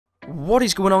What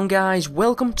is going on, guys?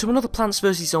 Welcome to another Plants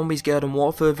vs Zombies Garden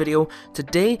Warfare video.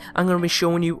 Today I'm going to be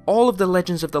showing you all of the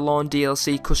Legends of the Lawn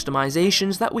DLC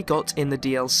customizations that we got in the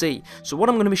DLC. So what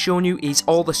I'm going to be showing you is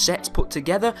all the sets put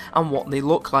together and what they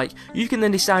look like. You can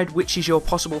then decide which is your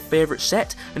possible favourite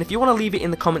set, and if you want to leave it in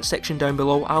the comment section down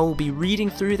below, I will be reading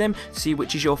through them to see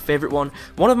which is your favourite one.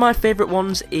 One of my favourite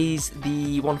ones is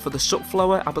the one for the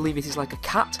Suckflower. I believe it is like a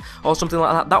cat or something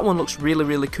like that. That one looks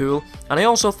really cool, and I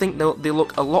also think they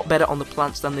look a lot better on the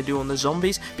plants than they do on the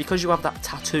zombies because you have that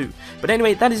tattoo. But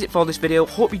anyway, that is it for this video.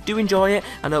 Hope you do enjoy it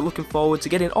and are looking forward to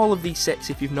getting all of these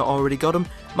sets if you've not already got them.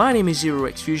 My name is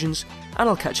ZeroX Fusions, and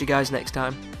I'll catch you guys next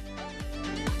time.